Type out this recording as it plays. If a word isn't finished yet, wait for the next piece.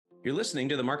You're listening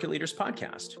to the Market Leaders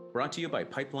Podcast, brought to you by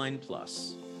Pipeline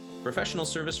Plus. Professional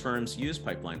service firms use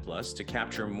Pipeline Plus to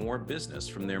capture more business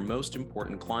from their most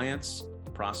important clients,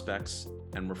 prospects,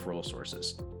 and referral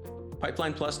sources.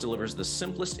 Pipeline Plus delivers the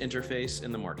simplest interface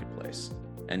in the marketplace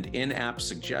and in-app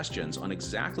suggestions on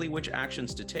exactly which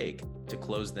actions to take to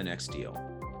close the next deal.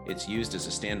 It's used as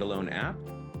a standalone app,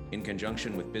 in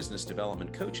conjunction with business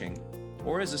development coaching,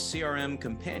 or as a CRM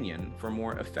companion for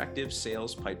more effective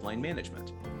sales pipeline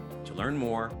management. To learn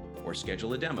more or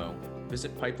schedule a demo,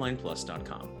 visit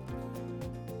pipelineplus.com.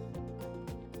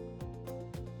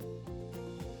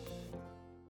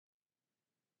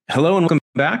 Hello and welcome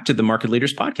back to the Market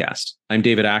Leaders Podcast. I'm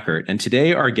David Ackert, and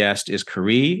today our guest is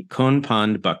Koree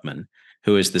Khongphand-Buckman,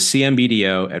 who is the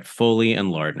CMBDO at Foley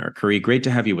Lardner. Koree, great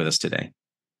to have you with us today.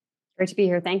 Great to be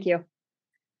here. Thank you.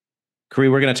 Koree,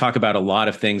 we're going to talk about a lot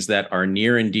of things that are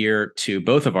near and dear to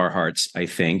both of our hearts, I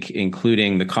think,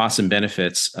 including the costs and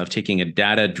benefits of taking a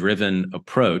data-driven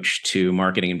approach to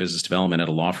marketing and business development at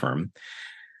a law firm.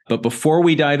 But before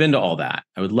we dive into all that,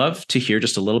 I would love to hear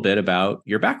just a little bit about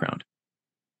your background.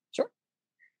 Sure.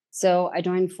 So I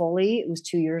joined Foley, it was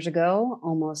 2 years ago,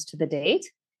 almost to the date.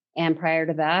 And prior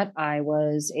to that, I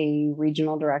was a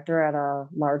regional director at a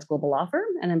large global law firm.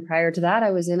 And then prior to that,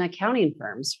 I was in accounting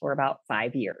firms for about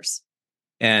 5 years.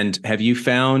 And have you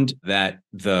found that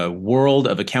the world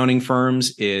of accounting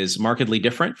firms is markedly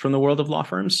different from the world of law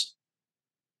firms?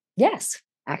 Yes,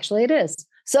 actually it is.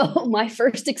 So my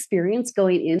first experience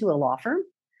going into a law firm,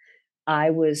 I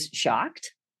was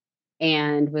shocked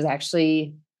and was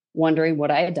actually wondering what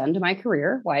I had done to my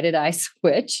career. Why did I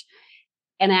switch?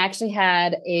 And I actually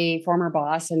had a former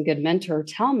boss and good mentor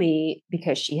tell me,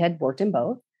 because she had worked in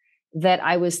both, that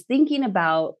I was thinking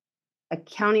about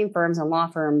accounting firms and law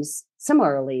firms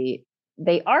similarly.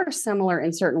 They are similar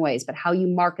in certain ways, but how you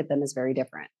market them is very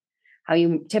different. How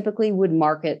you typically would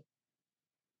market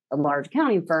a large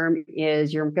accounting firm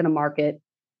is you're going to market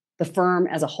the firm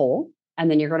as a whole, and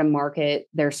then you're going to market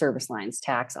their service lines: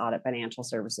 tax, audit, financial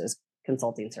services,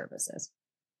 consulting services.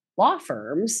 Law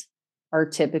firms are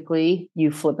typically,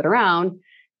 you flip it around,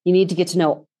 you need to get to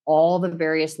know all the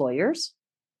various lawyers.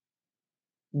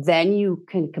 Then you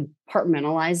can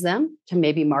compartmentalize them to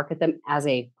maybe market them as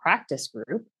a practice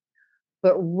group,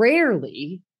 but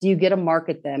rarely do you get to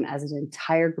market them as an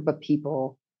entire group of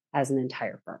people, as an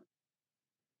entire firm.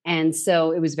 And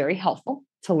so it was very helpful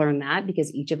to learn that,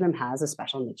 because each of them has a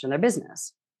special niche in their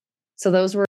business. So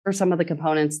those were some of the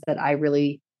components that I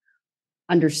really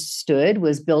understood,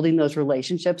 was building those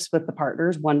relationships with the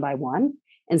partners one by one,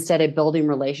 instead of building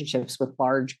relationships with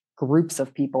large groups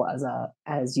of people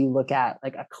as you look at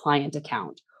like a client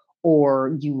account,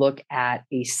 or you look at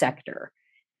a sector.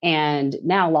 And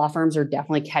now law firms are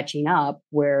definitely catching up,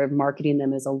 where marketing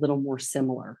them is a little more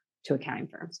similar to accounting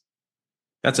firms.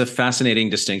 That's a fascinating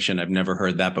distinction. I've never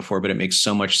heard that before, but it makes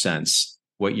so much sense.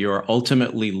 What you're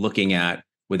ultimately looking at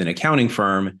with an accounting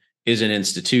firm is an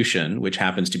institution, which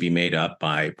happens to be made up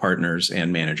by partners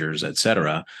and managers, et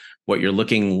cetera. What you're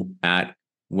looking at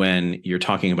when you're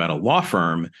talking about a law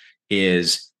firm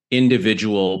is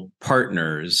individual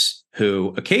partners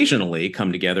who occasionally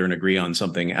come together and agree on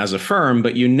something as a firm,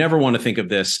 but you never want to think of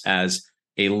this as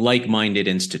a like-minded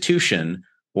institution,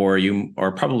 or you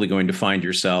are probably going to find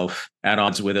yourself at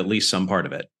odds with at least some part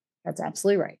of it. That's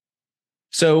absolutely right.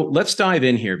 So let's dive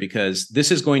in here, because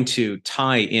this is going to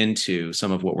tie into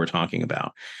some of what we're talking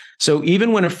about. So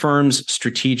even when a firm's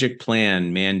strategic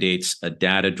plan mandates a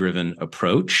data-driven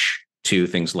approach to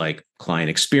things like client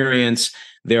experience,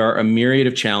 there are a myriad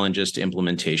of challenges to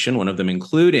implementation, one of them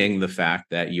including the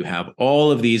fact that you have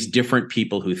all of these different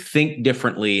people who think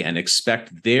differently and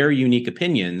expect their unique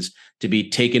opinions to be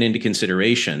taken into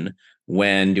consideration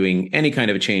when doing any kind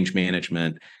of a change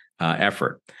management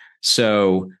effort.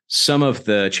 So some of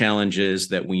the challenges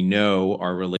that we know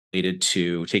are related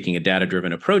to taking a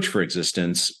data-driven approach for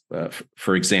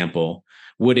example,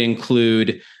 would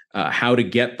include how to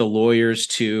get the lawyers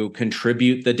to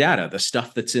contribute the data, the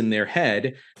stuff that's in their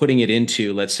head, putting it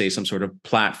into, let's say, some sort of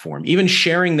platform. Even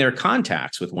sharing their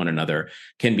contacts with one another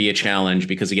can be a challenge,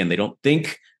 because, again, they don't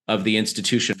think of the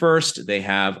institution first. They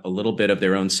have a little bit of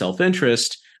their own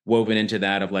self-interest woven into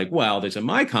that of like, well, these are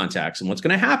my contacts, and what's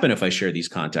going to happen if I share these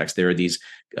contacts? There are these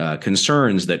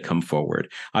concerns that come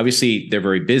forward. Obviously, they're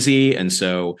very busy, and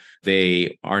so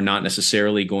they are not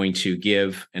necessarily going to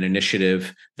give an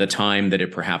initiative the time that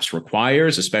it perhaps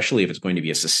requires, especially if it's going to be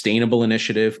a sustainable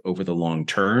initiative over the long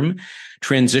term.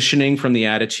 Transitioning from the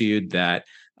attitude that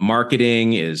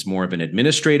marketing is more of an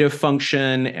administrative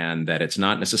function and that it's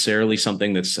not necessarily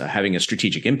something that's having a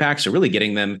strategic impact. So really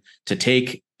getting them to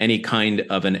take any kind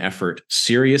of an effort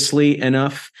seriously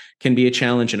enough can be a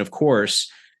challenge. And of course,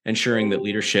 ensuring that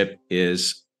leadership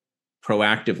is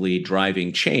proactively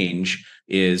driving change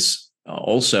is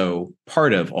also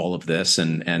part of all of this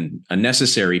and a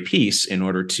necessary piece in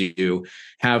order to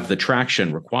have the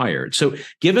traction required. So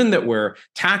given that we're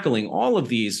tackling all of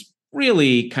these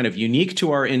really kind of unique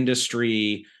to our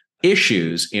industry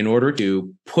issues in order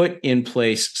to put in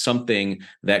place something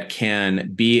that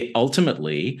can be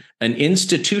ultimately an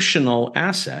institutional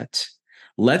asset,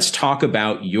 let's talk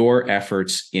about your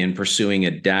efforts in pursuing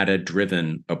a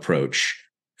data-driven approach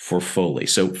for Foley.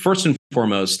 So first and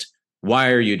foremost, why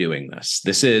are you doing this?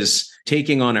 This is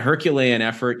taking on a Herculean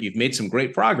effort. You've made some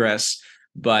great progress,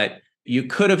 but you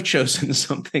could have chosen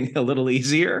something a little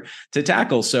easier to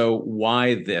tackle. So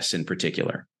why this in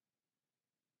particular?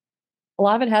 A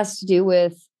lot of it has to do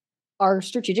with our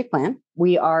strategic plan.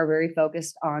 We are very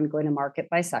focused on going to market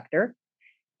by sector.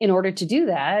 In order to do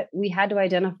that, we had to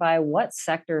identify what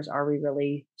sectors are we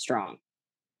really strong.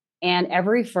 And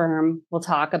every firm will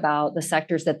talk about the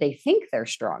sectors that they think they're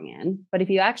strong in. But if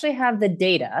you actually have the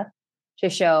data to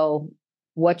show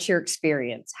what's your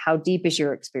experience, how deep is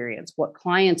your experience, what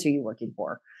clients are you working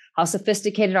for, how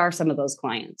sophisticated are some of those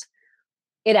clients,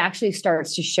 it actually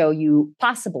starts to show you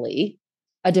possibly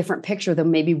a different picture than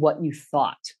maybe what you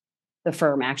thought the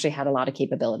firm actually had a lot of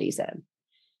capabilities in.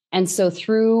 And so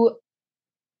through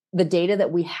the data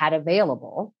that we had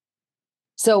available,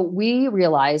 so we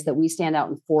realized that we stand out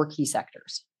in 4 key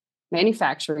sectors: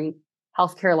 manufacturing,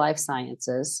 healthcare, life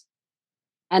sciences,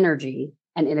 energy,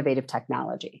 and innovative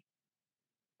technology.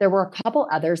 There were a couple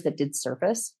others that did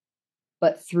surface,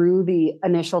 but through the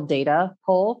initial data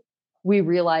poll, we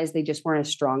realized they just weren't as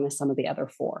strong as some of the other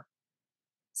 4.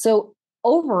 So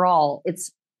overall,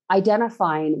 it's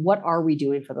identifying what are we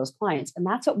doing for those clients. And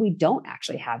that's what we don't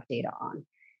actually have data on,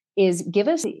 is give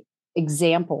us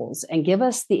examples and give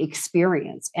us the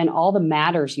experience and all the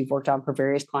matters you've worked on for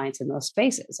various clients in those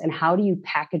spaces. And how do you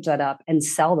package that up and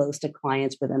sell those to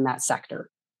clients within that sector?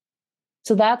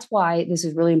 So that's why this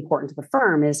is really important to the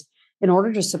firm, is in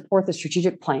order to support the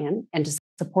strategic plan and to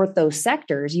support those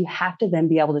sectors, you have to then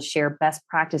be able to share best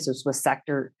practices with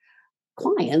sector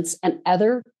clients and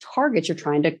other targets you're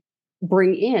trying to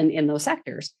bring in those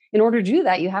sectors. In order to do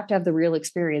that, you have to have the real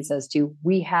experience as to,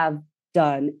 we have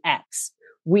done X.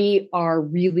 We are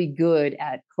really good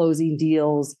at closing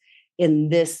deals in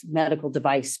this medical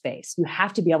device space. You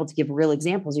have to be able to give real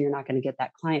examples, or you're not going to get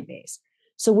that client base.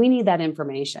 So we need that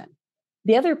information.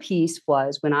 The other piece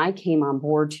was, when I came on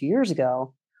board 2 years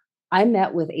ago, I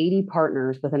met with 80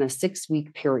 partners within a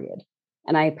 6-week period.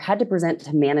 And I had to present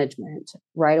to management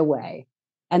right away.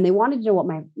 And they wanted to know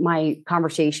what my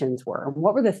conversations were,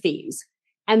 what were the themes.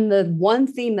 And the one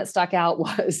theme that stuck out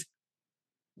was,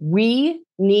 we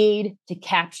need to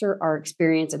capture our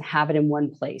experience and have it in one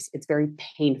place. It's very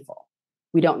painful.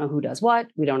 We don't know who does what.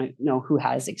 We don't know who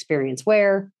has experience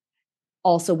where.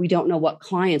 Also, we don't know what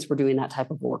clients we're doing that type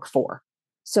of work for.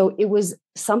 So it was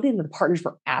something that the partners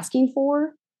were asking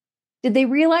for. Did they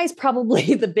realize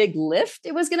probably the big lift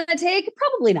it was going to take?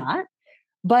 Probably not.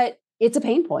 But it's a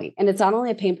pain point. And it's not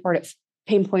only a pain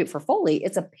point for Foley,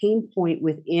 it's a pain point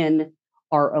within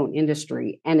our own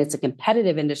industry. And it's a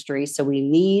competitive industry. So we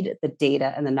need the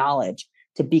data and the knowledge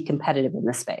to be competitive in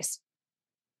this space.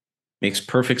 Makes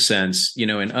perfect sense. You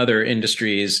know, in other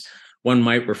industries, one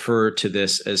might refer to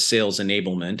this as sales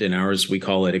enablement. In ours, we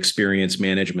call it experience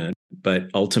management. But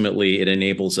ultimately, it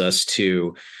enables us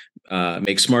to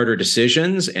make smarter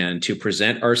decisions and to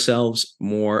present ourselves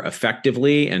more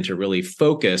effectively and to really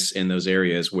focus in those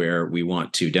areas where we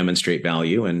want to demonstrate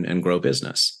value and grow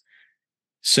business.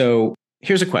 So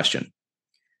here's a question.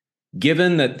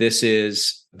 Given that this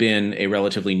has been a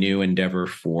relatively new endeavor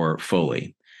for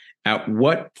Foley, at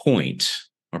what point,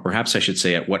 or perhaps I should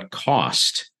say at what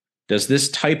cost, does this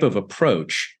type of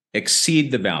approach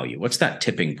exceed the value? What's that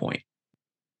tipping point?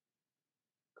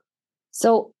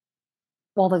 So,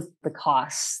 well, the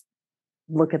costs,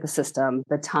 look at the system,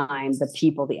 the time, the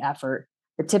people, the effort.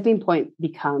 The tipping point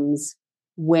becomes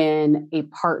when a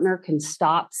partner can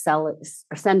stop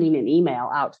sending an email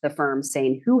out to the firm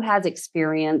saying, who has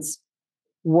experience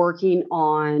working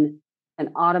on an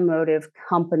automotive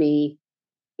company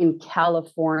in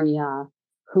California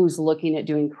who's looking at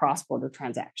doing cross-border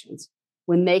transactions.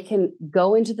 When they can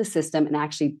go into the system and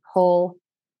actually pull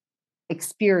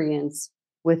experience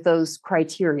with those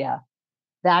criteria,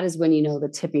 that is when you know the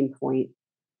tipping point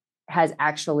has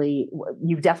actually,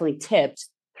 you've definitely tipped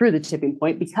through the tipping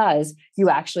point, because you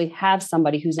actually have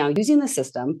somebody who's now using the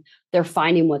system. They're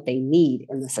finding what they need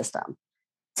in the system.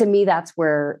 To me, that's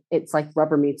where it's like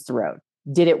rubber meets the road.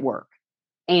 Did it work?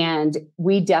 And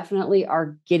we definitely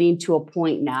are getting to a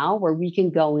point now where we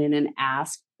can go in and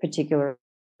ask particular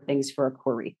things for a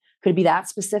query. Could it be that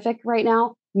specific right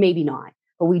now? Maybe not.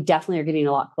 But we definitely are getting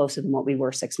a lot closer than what we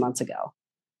were 6 months ago.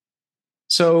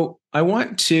 So I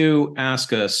want to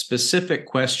ask a specific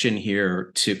question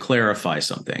here to clarify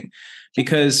something,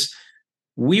 because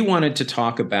we wanted to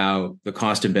talk about the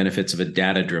cost and benefits of a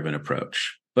data-driven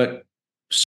approach. But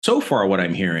so far, what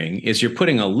I'm hearing is you're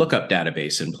putting a lookup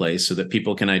database in place so that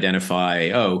people can identify,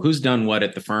 oh, who's done what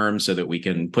at the firm, so that we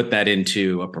can put that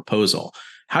into a proposal.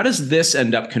 How does this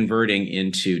end up converting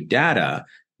into data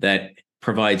that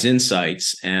provides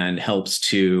insights and helps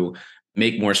to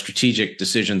make more strategic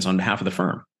decisions on behalf of the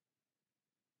firm?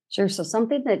 Sure. So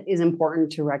something that is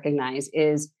important to recognize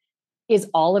is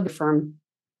all of the firm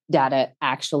data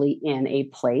actually in a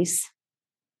place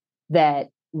that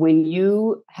when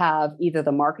you have either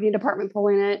the marketing department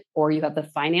pulling it or you have the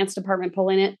finance department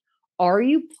pulling it, are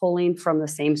you pulling from the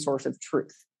same source of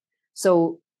truth?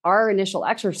 So our initial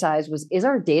exercise was, is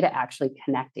our data actually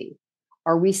connecting?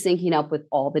 Are we syncing up with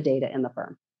all the data in the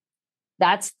firm?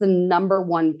 That's the number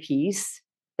one piece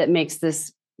that makes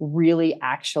this really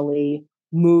actually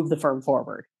move the firm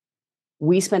forward.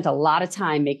 We spent a lot of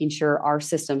time making sure our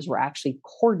systems were actually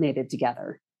coordinated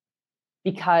together,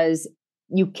 because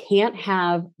you can't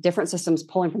have different systems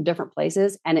pulling from different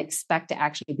places and expect to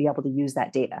actually be able to use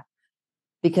that data.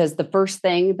 Because the first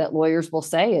thing that lawyers will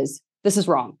say is, this is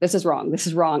wrong, this is wrong, this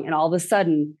is wrong. And all of a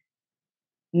sudden,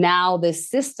 now this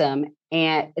system,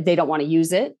 and they don't want to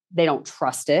use it, they don't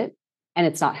trust it, and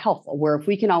it's not helpful. Where if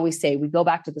we can always say, we go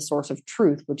back to the source of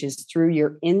truth, which is through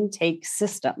your intake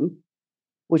system,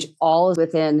 which all is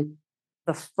within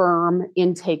the firm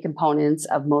intake components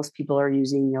of most people are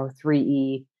using,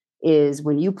 3E, is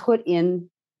when you put in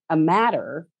a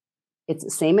matter, it's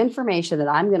the same information that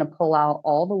I'm going to pull out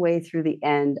all the way through the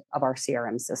end of our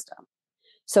CRM system.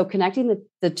 So connecting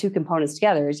the two components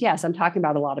together is, yes, I'm talking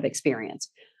about a lot of experience.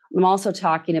 I'm also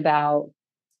talking about,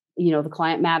 the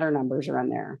client matter numbers are in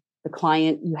there. The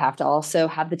client, you have to also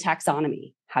have the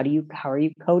taxonomy. How are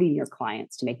you coding your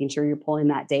clients to making sure you're pulling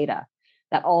that data?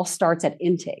 That all starts at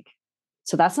intake.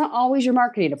 So that's not always your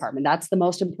marketing department. That's the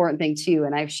most important thing too.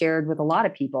 And I've shared with a lot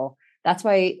of people. That's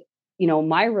why,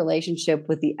 my relationship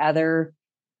with the other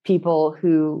people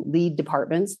who lead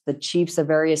departments, the chiefs of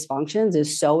various functions,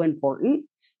 is so important,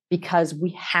 because we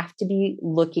have to be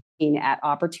looking at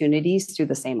opportunities through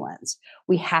the same lens.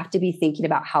 We have to be thinking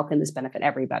about, how can this benefit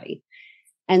everybody?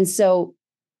 And so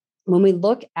when we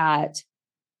look at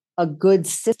a good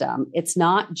system, it's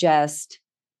not just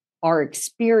our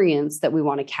experience that we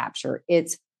want to capture.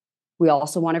 We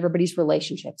also want everybody's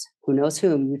relationships. Who knows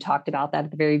whom? You talked about that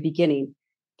at the very beginning.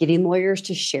 Getting lawyers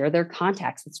to share their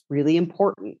contacts. It's really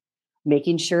important.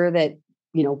 Making sure that,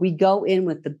 we go in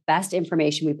with the best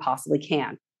information we possibly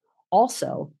can.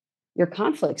 Also, your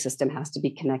conflict system has to be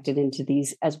connected into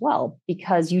these as well,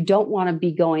 because you don't want to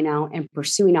be going out and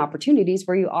pursuing opportunities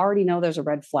where you already know there's a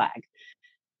red flag.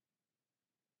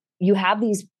 You have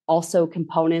these also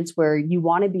components where you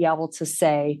want to be able to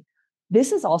say,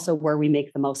 this is also where we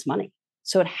make the most money.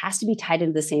 So it has to be tied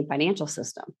into the same financial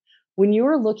system. When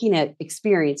you're looking at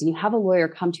experience and you have a lawyer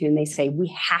come to you and they say,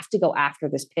 we have to go after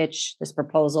this pitch, this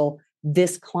proposal,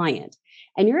 this client,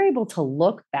 and you're able to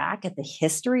look back at the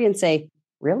history and say,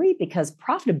 really? Because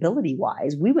profitability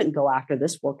wise, we wouldn't go after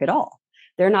this work at all.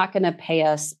 They're not going to pay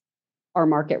us our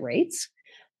market rates.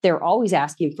 They're always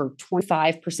asking for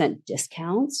 25%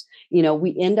 discounts.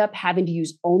 We end up having to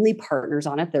use only partners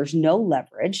on it. There's no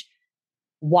leverage.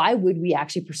 Why would we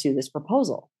actually pursue this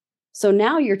proposal? So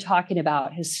now you're talking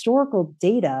about historical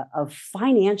data of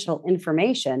financial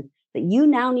information that you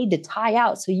now need to tie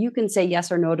out so you can say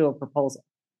yes or no to a proposal.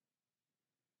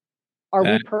 Are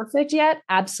we perfect yet?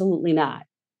 Absolutely not.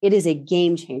 It is a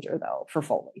game changer, though, for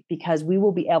Foley, because we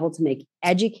will be able to make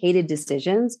educated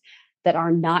decisions that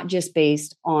are not just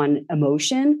based on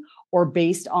emotion or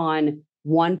based on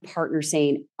one partner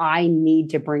saying, I need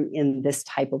to bring in this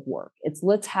type of work. It's,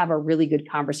 let's have a really good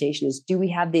conversation. Do we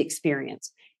have the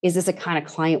experience? Is this a kind of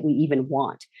client we even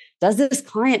want? Does this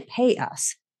client pay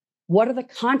us? What are the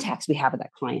contacts we have with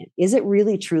that client? Is it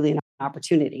really, truly an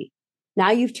opportunity?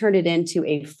 Now you've turned it into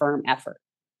a firm effort.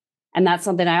 And that's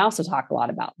something I also talk a lot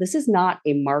about. This is not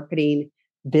a marketing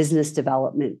business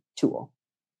development tool.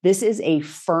 This is a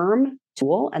firm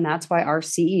tool. And that's why our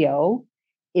CEO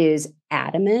is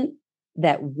adamant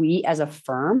that we as a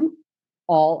firm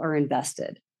all are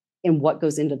invested in what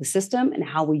goes into the system and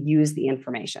how we use the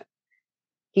information.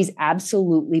 He's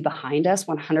absolutely behind us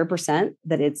 100%,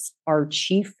 that it's our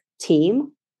chief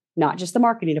team, not just the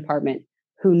marketing department,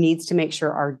 who needs to make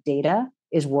sure our data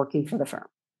is working for the firm.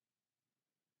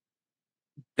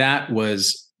 That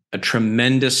was a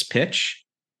tremendous pitch.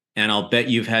 And I'll bet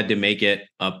you've had to make it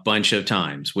a bunch of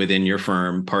times within your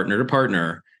firm, partner to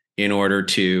partner, in order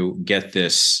to get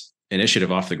this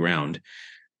initiative off the ground.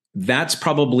 That's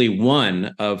probably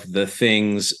one of the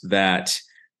things that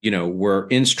were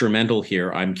instrumental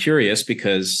here. I'm curious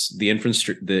because the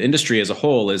industry as a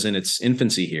whole is in its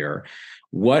infancy here.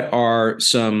 What are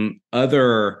some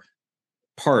other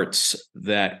parts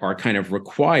that are kind of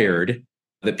required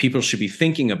that people should be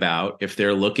thinking about if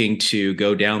they're looking to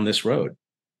go down this road?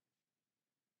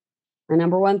 The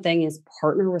number one thing is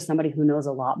partner with somebody who knows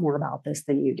a lot more about this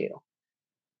than you do.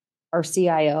 Our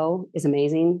CIO is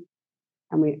amazing.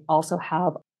 And we also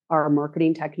have our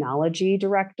marketing technology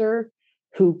director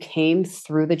who came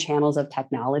through the channels of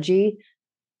technology.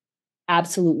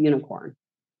 Absolute unicorn.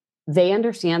 They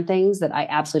understand things that I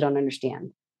absolutely don't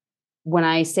understand. When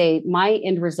I say my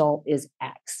end result is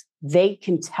X, they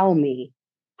can tell me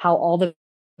how all the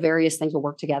various things will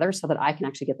work together so that I can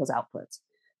actually get those outputs.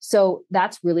 So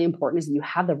that's really important, is that you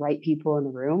have the right people in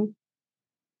the room.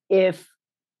 If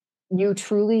you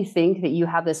truly think that you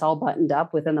have this all buttoned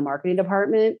up within the marketing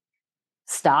department,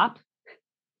 stop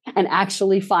and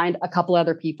actually find a couple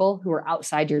other people who are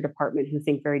outside your department who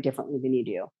think very differently than you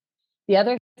do. The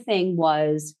other thing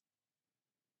was,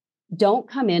 don't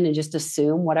come in and just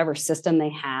assume whatever system they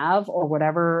have or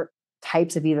whatever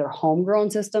types of either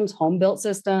homegrown systems, home-built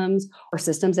systems, or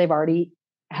systems they've already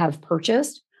have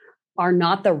purchased are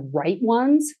not the right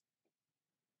ones.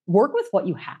 Work with what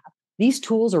you have. These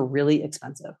tools are really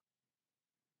expensive.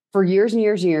 For years and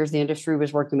years and years, the industry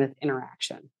was working with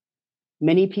interaction.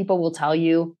 Many people will tell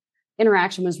you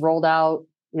interaction was rolled out,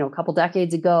 a couple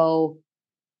decades ago.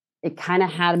 It kind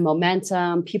of had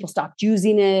momentum. People stopped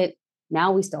using it.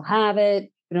 Now we still have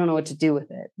it. We don't know what to do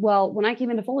with it. Well, when I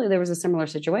came into Foley, there was a similar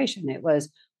situation. It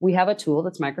was, we have a tool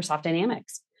that's Microsoft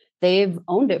Dynamics. They've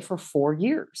owned it for 4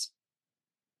 years.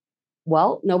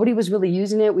 Well, nobody was really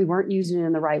using it. We weren't using it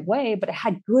in the right way, but it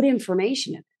had good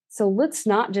information in it. So let's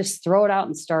not just throw it out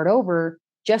and start over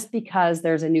just because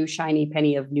there's a new shiny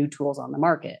penny of new tools on the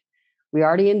market. We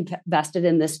already invested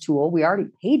in this tool. We already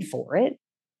paid for it.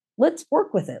 Let's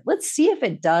work with it. Let's see if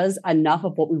it does enough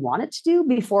of what we want it to do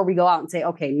before we go out and say,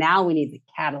 okay, now we need the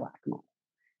Cadillac model.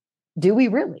 Do we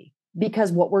really?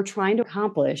 Because what we're trying to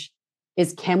accomplish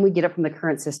is, can we get it from the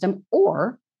current system,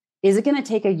 or is it going to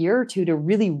take a year or two to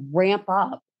really ramp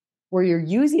up where you're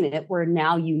using it, where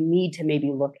now you need to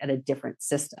maybe look at a different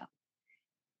system?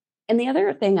 And the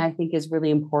other thing I think is really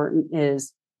important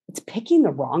is it's picking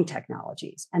the wrong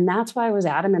technologies. And that's why I was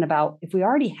adamant about, if we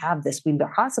already have this, we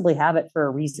possibly have it for a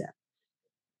reason.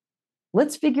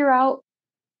 Let's figure out,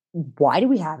 why do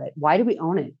we have it? Why do we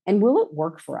own it? And will it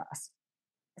work for us?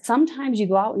 Sometimes you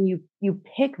go out and you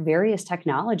pick various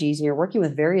technologies and you're working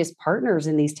with various partners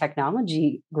in these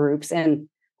technology groups, and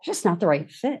they're just not the right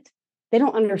fit. They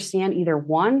don't understand, either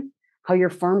one, how your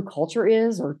firm culture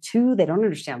is, or two, they don't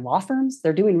understand law firms.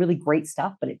 They're doing really great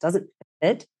stuff, but it doesn't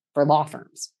fit for law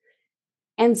firms.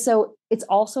 And so it's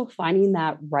also finding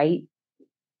that right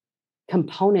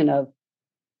component of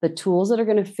the tools that are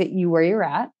going to fit you where you're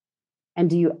at. And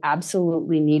do you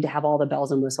absolutely need to have all the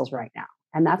bells and whistles right now?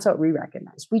 And that's what we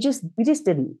recognized. We just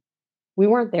didn't. We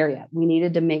weren't there yet. We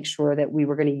needed to make sure that we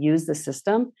were going to use the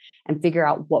system and figure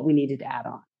out what we needed to add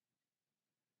on.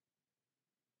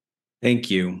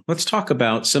 Thank you. Let's talk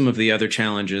about some of the other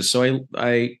challenges. So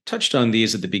I touched on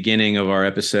these at the beginning of our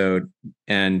episode,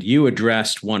 and you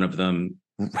addressed one of them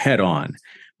head on,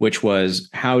 which was,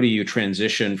 how do you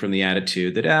transition from the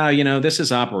attitude that, this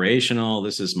is operational,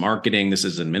 this is marketing, this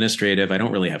is administrative, I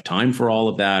don't really have time for all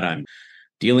of that, I'm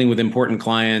dealing with important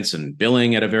clients and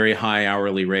billing at a very high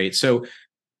hourly rate. So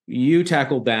you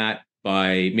tackled that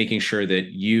by making sure that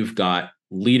you've got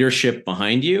leadership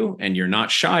behind you, and you're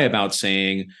not shy about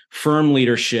saying, firm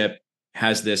leadership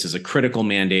has this as a critical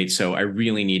mandate, so I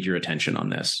really need your attention on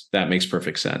this. That makes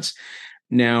perfect sense.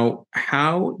 Now,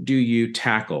 how do you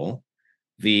tackle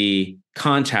the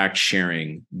contact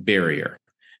sharing barrier?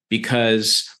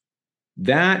 Because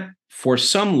that, for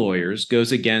some lawyers,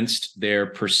 goes against their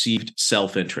perceived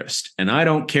self-interest. And I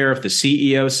don't care if the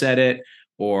CEO said it,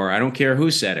 or I don't care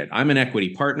who said it. I'm an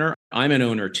equity partner. I'm an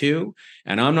owner too.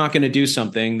 And I'm not going to do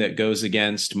something that goes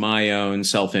against my own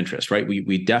self-interest, right?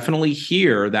 We definitely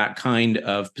hear that kind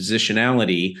of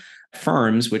positionality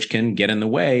firms, which can get in the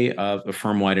way of a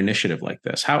firm-wide initiative like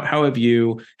this. How have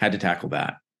you had to tackle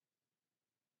that?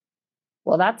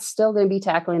 Well, that's still going to be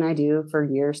tackling I do for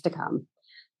years to come,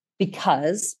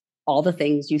 because all the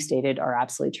things you stated are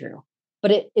absolutely true.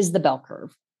 But it is the bell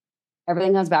curve.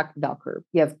 Everything comes back to the bell curve.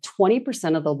 You have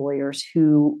 20% of the lawyers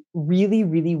who really,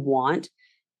 really want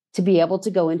to be able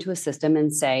to go into a system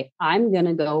and say, I'm going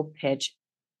to go pitch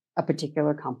a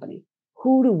particular company.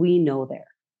 Who do we know there?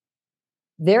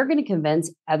 They're going to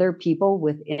convince other people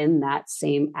within that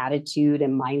same attitude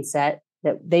and mindset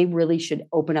that they really should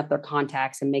open up their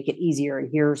contacts and make it easier. And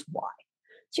here's why.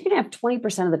 So you're going to have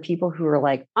 20% of the people who are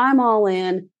like, I'm all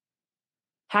in,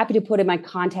 happy to put in my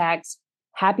contacts,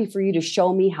 happy for you to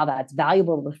show me how that's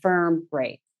valuable to the firm.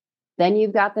 Great. Then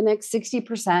you've got the next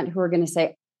 60% who are going to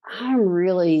say, I'm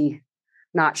really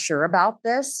not sure about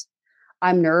this.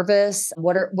 I'm nervous.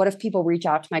 What if people reach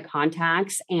out to my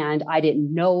contacts and I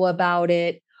didn't know about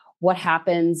it? What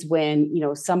happens when,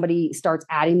 somebody starts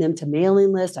adding them to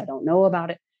mailing lists? I don't know about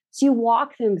it. So you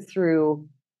walk them through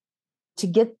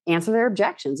to answer their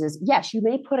objections is, yes, you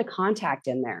may put a contact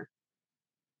in there.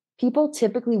 People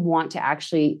typically want to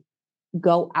actually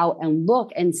go out and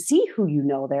look and see who you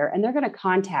know there, and they're going to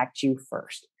contact you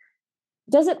first.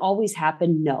 Does it always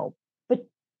happen? No. But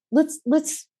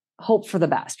let's hope for the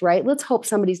best, right? Let's hope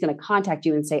somebody's going to contact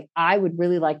you and say, I would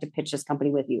really like to pitch this company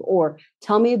with you, or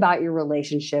tell me about your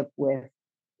relationship with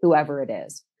whoever it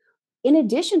is. In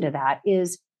addition to that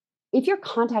is, if your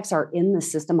contacts are in the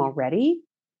system already,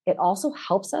 it also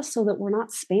helps us so that we're not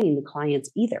spamming the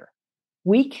clients either.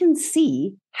 We can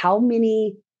see how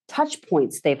many touch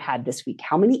points they've had this week,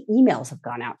 how many emails have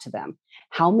gone out to them,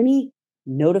 how many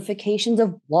notifications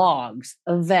of blogs,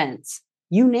 events,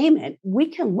 you name it. We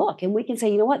can look and we can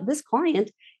say, you know what, this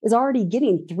client is already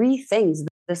getting 3 things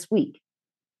this week.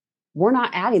 We're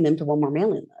not adding them to one more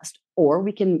mailing list. Or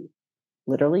we can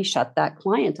literally shut that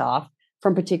client off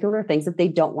from particular things that they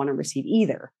don't want to receive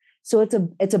either. So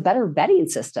it's a better vetting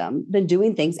system than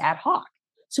doing things ad hoc.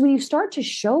 So when you start to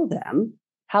show them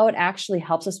how it actually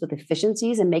helps us with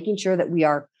efficiencies and making sure that we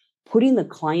are putting the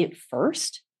client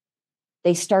first,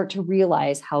 they start to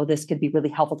realize how this could be really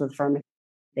helpful to the firm if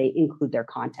they include their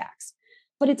contacts.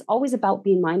 But it's always about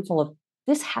being mindful of,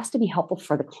 this has to be helpful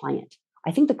for the client.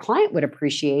 I think the client would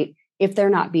appreciate if they're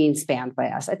not being spammed by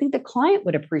us. I think the client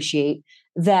would appreciate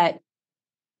that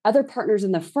other partners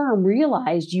in the firm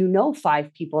realized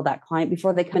 5 people, that client,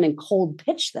 before they come and cold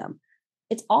pitch them.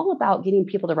 It's all about getting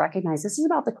people to recognize this is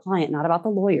about the client, not about the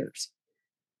lawyers.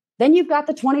 Then you've got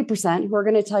the 20% who are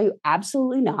going to tell you,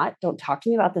 absolutely not. Don't talk to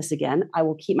me about this again. I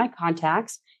will keep my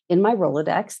contacts in my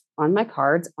Rolodex, on my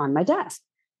cards, on my desk.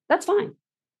 That's fine.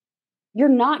 You're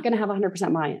not going to have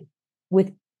 100% buy-in.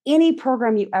 With any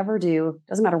program you ever do,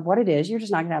 doesn't matter what it is, you're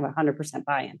just not going to have 100%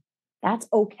 buy-in. That's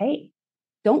okay.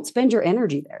 Don't spend your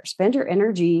energy there. Spend your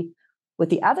energy with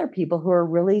the other people who are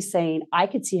really saying, I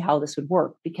could see how this would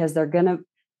work, because they're going to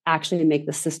actually make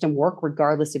the system work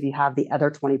regardless if you have the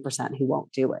other 20% who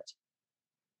won't do it.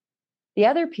 The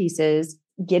other piece is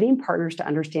getting partners to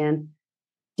understand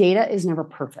data is never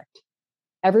perfect.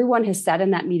 Everyone has said in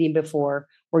that meeting before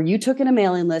where you took in a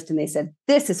mailing list and they said,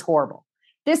 this is horrible.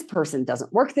 This person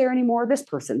doesn't work there anymore. This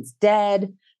person's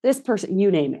dead. This person, you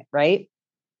name it, right?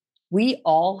 We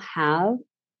all have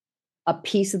a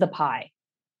piece of the pie.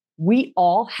 We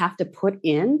all have to put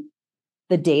in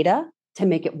the data to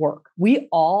make it work. We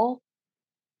all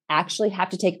actually have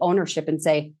to take ownership and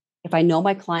say, if I know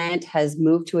my client has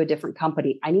moved to a different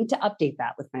company, I need to update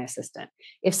that with my assistant.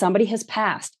 If somebody has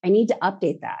passed, I need to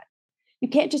update that. You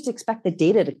can't just expect the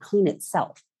data to clean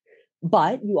itself.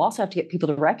 But you also have to get people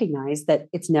to recognize that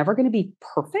it's never going to be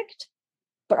perfect,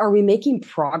 but are we making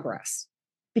progress?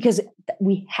 Because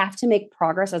we have to make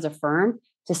progress as a firm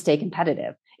to stay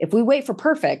competitive. If we wait for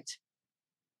perfect,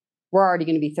 we're already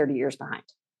going to be 30 years behind.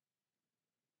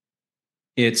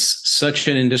 It's such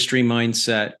an industry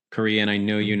mindset, Koree, and I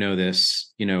know you know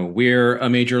this. We're a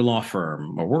major law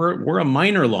firm, or we're a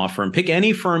minor law firm. Pick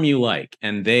any firm you like,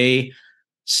 and they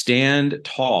stand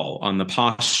tall on the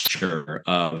posture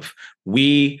of,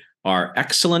 we are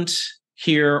excellent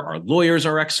here. Our lawyers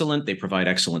are excellent. They provide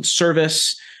excellent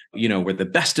service. We're the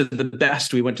best of the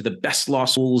best. We went to the best law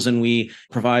schools and we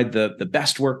provide the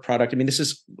best work product. I mean,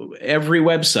 every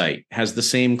website has the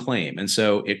same claim. And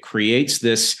so it creates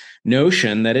this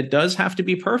notion that it does have to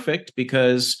be perfect,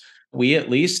 because we at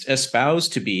least espouse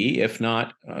to be, if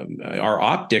not our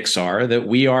optics are, that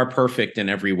we are perfect in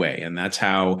every way. And that's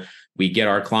how we get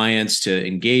our clients to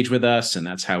engage with us. And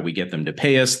that's how we get them to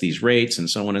pay us these rates and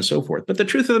so on and so forth. But the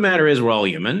truth of the matter is, we're all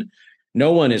human.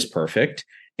 No one is perfect.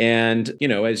 And,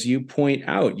 as you point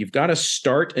out, you've got to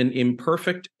start an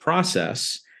imperfect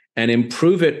process and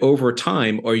improve it over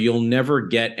time, or you'll never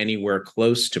get anywhere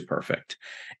close to perfect.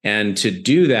 And to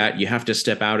do that, you have to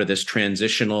step out of this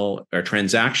transitional or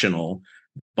transactional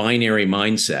binary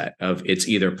mindset of it's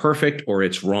either perfect or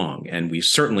it's wrong. And we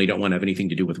certainly don't want to have anything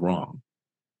to do with wrong.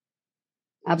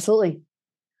 Absolutely.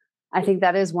 I think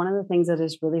that is one of the things that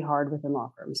is really hard within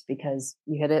law firms, because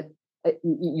you hit it,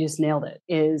 you just nailed it,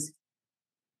 is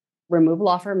remove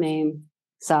law firm name,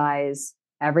 size.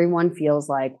 Everyone feels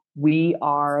like we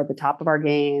are the top of our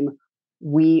game.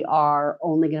 We are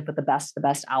only going to put the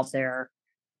best out there.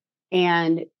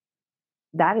 And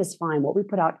that is fine. What we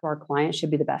put out to our clients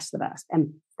should be the best of the best.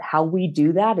 And how we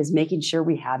do that is making sure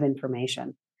we have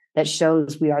information that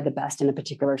shows we are the best in a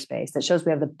particular space, that shows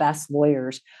we have the best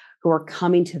lawyers who are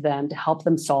coming to them to help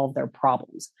them solve their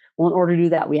problems. Well, in order to do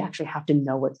that, we actually have to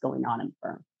know what's going on in the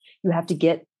firm. You have to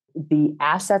get the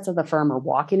assets of the firm are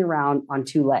walking around on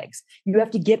two legs. You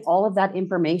have to get all of that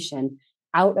information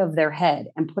out of their head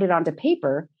and put it onto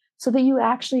paper so that you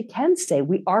actually can say,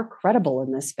 we are credible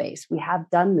in this space. We have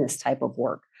done this type of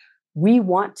work. We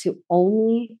want to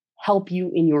only help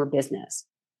you in your business.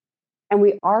 And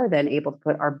we are then able to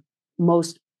put our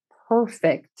most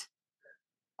perfect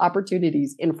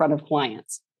opportunities in front of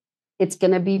clients. It's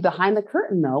going to be behind the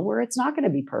curtain, though, where it's not going to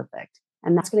be perfect.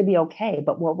 And that's going to be okay.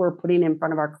 But what we're putting in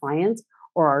front of our clients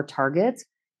or our targets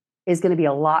is going to be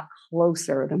a lot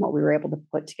closer than what we were able to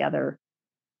put together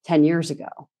 10 years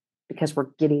ago, because we're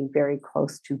getting very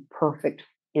close to perfect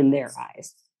in their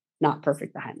eyes, not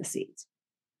perfect behind the scenes.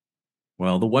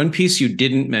 Well, the one piece you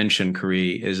didn't mention,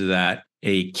 Koree, is that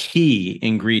a key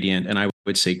ingredient, and I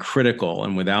would say critical,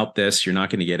 and without this, you're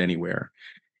not going to get anywhere,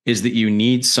 is that you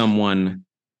need someone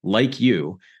like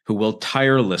you who will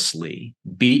tirelessly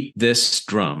beat this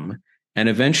drum and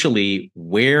eventually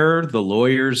wear the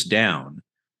lawyers down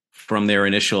from their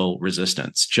initial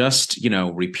resistance. Just,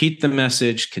 repeat the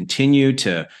message, continue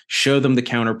to show them the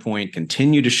counterpoint,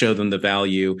 continue to show them the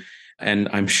value. And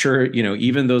I'm sure,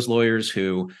 even those lawyers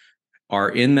who are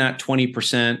in that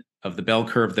 20% of the bell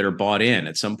curve that are bought in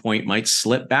at some point might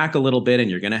slip back a little bit,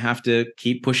 and you're going to have to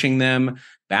keep pushing them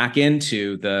back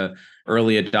into the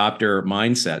early adopter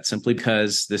mindset, simply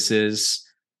because this is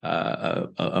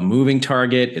a moving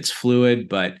target. It's fluid,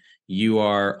 but you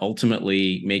are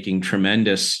ultimately making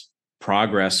tremendous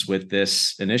progress with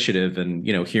this initiative, and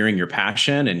hearing your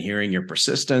passion and hearing your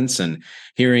persistence and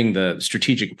hearing the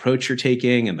strategic approach you're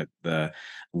taking and the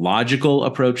logical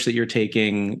approach that you're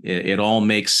taking, it all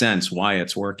makes sense why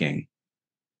it's working.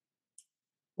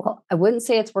 Well, I wouldn't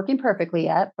say it's working perfectly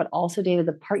yet, but also, David,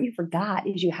 the part you forgot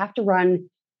is you have to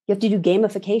do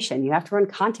gamification. You have to run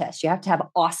contests. You have to have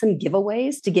awesome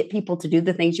giveaways to get people to do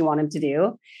the things you want them to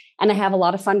do. And I have a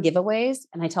lot of fun giveaways.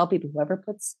 And I tell people, whoever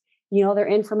puts, their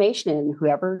information in,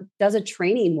 whoever does a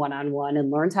training one-on-one and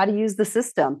learns how to use the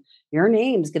system, your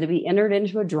name's going to be entered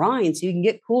into a drawing so you can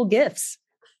get cool gifts.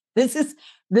 This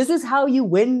is how you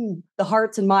win the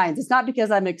hearts and minds. It's not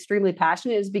because I'm extremely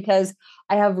passionate. It's because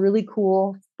I have really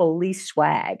cool Foley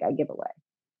swag I give away.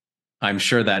 I'm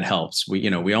sure that helps.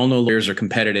 We all know lawyers are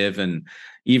competitive, and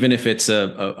even if it's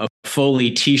a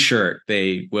Foley t-shirt,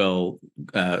 they will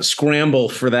scramble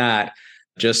for that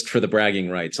just for the bragging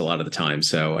rights a lot of the time.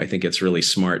 So I think it's really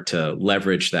smart to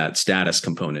leverage that status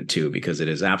component too, because it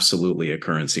is absolutely a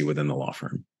currency within the law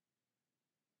firm.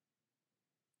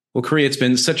 Well, Koree, it's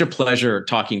been such a pleasure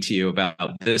talking to you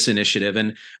about this initiative,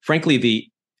 and frankly, the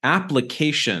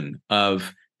application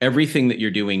of everything that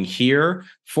you're doing here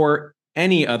for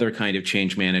any other kind of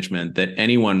change management that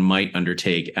anyone might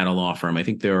undertake at a law firm. I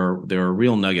think there are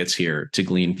real nuggets here to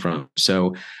glean from.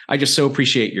 So I just so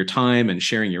appreciate your time and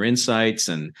sharing your insights,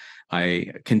 and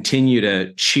I continue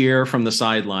to cheer from the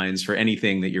sidelines for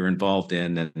anything that you're involved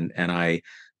in, and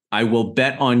I will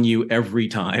bet on you every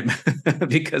time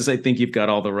because I think you've got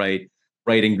all the right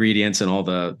ingredients and all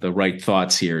the right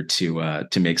thoughts here to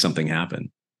make something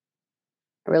happen.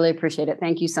 I really appreciate it.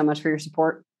 Thank you so much for your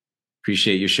support.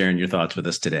 Appreciate you sharing your thoughts with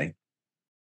us today.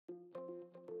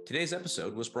 Today's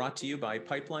episode was brought to you by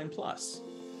Pipeline Plus.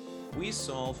 We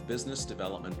solve business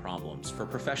development problems for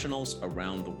professionals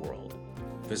around the world.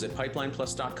 Visit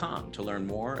pipelineplus.com to learn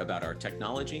more about our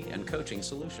technology and coaching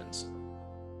solutions.